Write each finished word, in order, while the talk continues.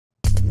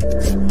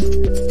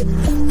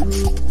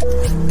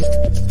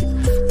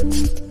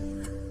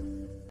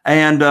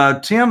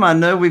And Tim, I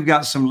know we've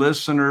got some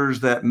listeners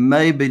that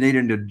may be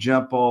needing to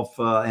jump off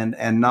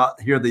and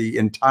not hear the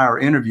entire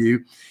interview.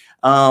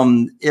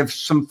 If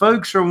some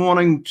folks are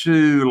wanting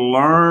to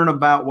learn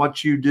about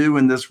what you do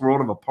in this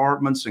world of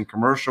apartments and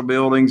commercial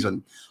buildings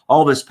and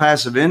all this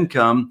passive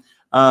income,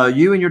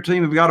 you and your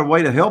team have got a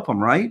way to help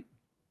them, right?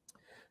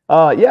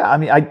 Yeah, I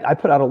mean, I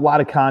put out a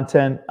lot of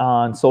content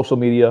on social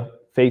media,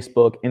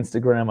 Facebook,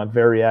 Instagram. I'm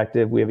very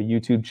active. We have a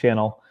YouTube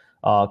channel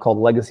called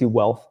Legacy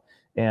Wealth.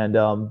 And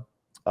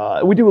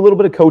we do a little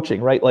bit of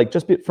coaching, right? Like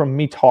just from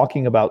me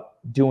talking about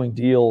doing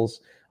deals,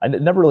 I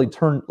never really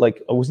turned,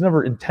 like I was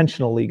never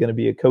intentionally going to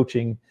be a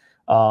coaching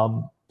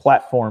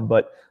platform,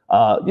 but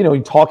you know,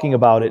 talking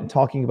about it and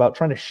talking about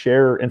trying to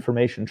share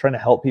information, trying to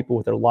help people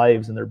with their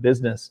lives and their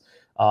business,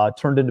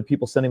 turned into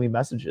people sending me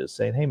messages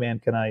saying, "Hey man,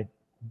 can I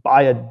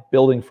buy a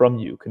building from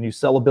you? Can you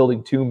sell a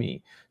building to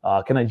me?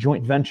 Can I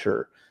joint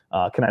venture?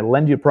 Can I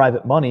lend you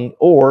private money?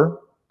 Or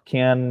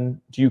do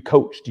you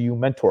coach? Do you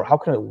mentor? How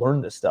can I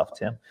learn this stuff,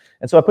 Tim?"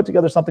 And so I put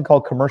together something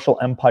called Commercial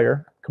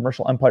Empire.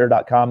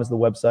 CommercialEmpire.com is the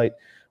website,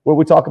 where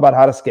we talk about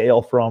how to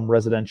scale from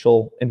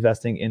residential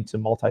investing into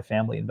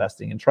multifamily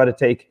investing and try to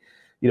take,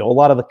 you know, a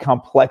lot of the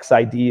complex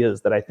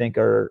ideas that I think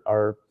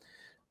are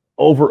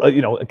over,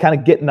 you know, kind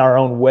of get in our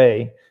own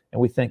way. And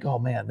we think, oh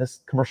man,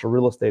 this commercial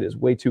real estate is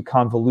way too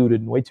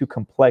convoluted and way too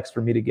complex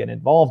for me to get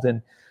involved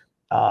in.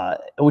 And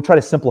we try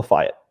to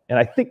simplify it. And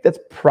I think that's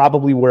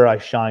probably where I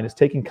shine, is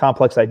taking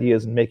complex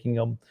ideas and making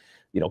them,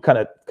 you know, kind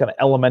of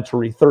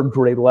elementary, third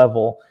grade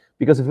level.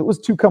 Because if it was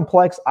too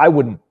complex, I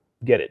wouldn't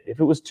get it. If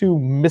it was too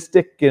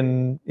mystic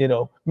and, you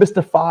know,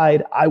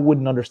 mystified, I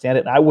wouldn't understand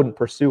it and I wouldn't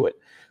pursue it.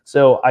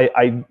 So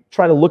I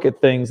try to look at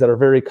things that are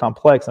very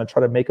complex and I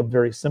try to make them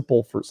very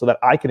simple so that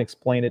I can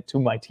explain it to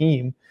my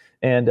team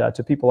and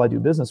to people I do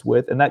business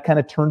with. And that kind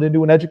of turned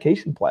into an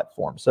education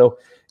platform. So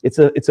it's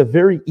a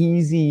very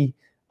easy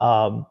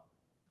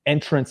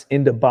entrance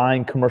into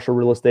buying commercial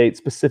real estate,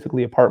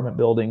 specifically apartment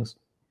buildings,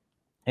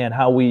 and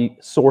how we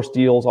source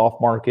deals off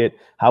market,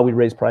 how we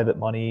raise private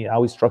money,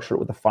 how we structure it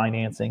with the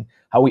financing,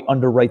 how we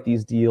underwrite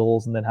these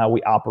deals, and then how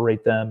we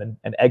operate them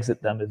and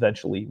exit them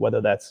eventually, whether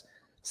that's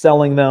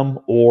selling them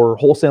or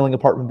wholesaling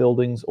apartment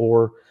buildings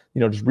or, you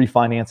know, just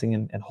refinancing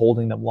and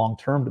holding them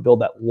long-term to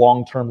build that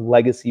long-term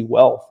legacy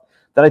wealth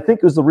that I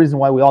think is the reason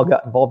why we all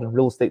got involved in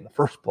real estate in the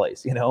first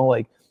place. You know,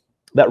 like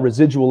that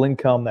residual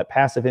income, that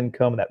passive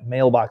income, that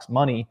mailbox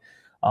money,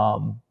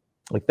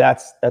 like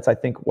that's I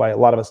think why a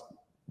lot of us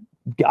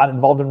got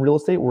involved in real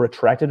estate. We're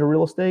attracted to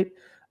real estate.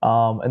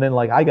 And then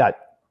like I got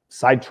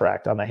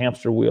sidetracked on the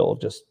hamster wheel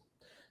of just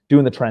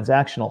doing the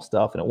transactional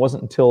stuff. And it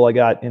wasn't until I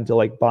got into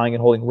like buying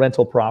and holding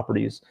rental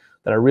properties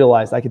that I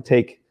realized I could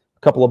take a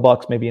couple of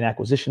bucks, maybe an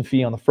acquisition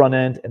fee on the front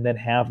end, and then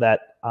have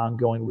that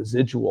ongoing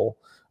residual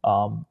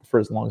for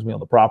as long as we own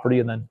the property.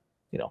 And then,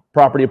 you know,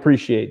 property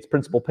appreciates,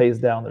 principal pays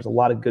down. There's a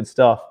lot of good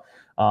stuff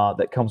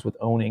that comes with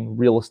owning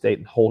real estate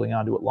and holding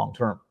onto it long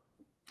term.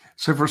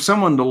 So for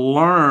someone to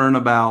learn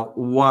about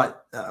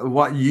what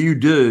you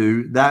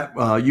do, that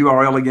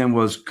URL again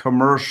was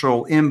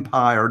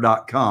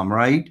commercialempire.com,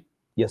 right?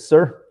 Yes,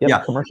 sir. Yep,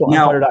 yeah.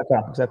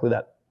 Commercialempire.com, exactly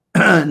that.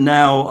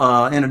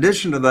 Now, in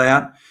addition to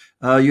that,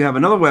 you have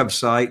another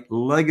website,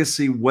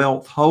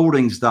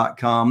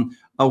 legacywealthholdings.com.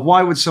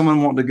 Why would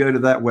someone want to go to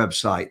that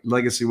website,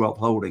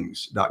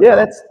 legacywealthholdings.com? Yeah,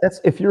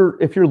 that's if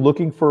you're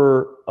looking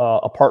for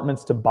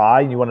apartments to buy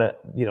and you want to,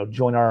 you know,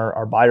 join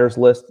our buyers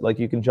list, like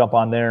you can jump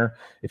on there.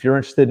 If you're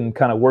interested in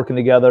kind of working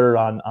together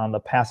on the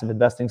passive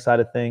investing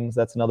side of things,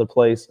 that's another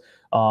place.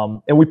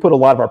 And we put a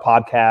lot of our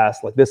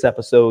podcasts, like this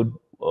episode,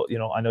 you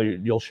know, I know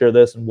you'll share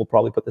this and we'll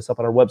probably put this up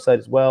on our website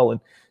as well, and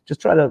just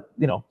try to,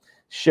 you know,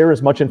 share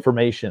as much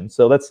information.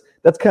 So that's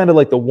kind of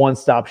like the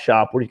one-stop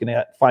shop where you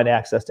can find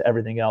access to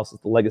everything else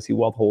at the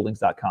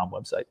legacywealthholdings.com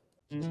website.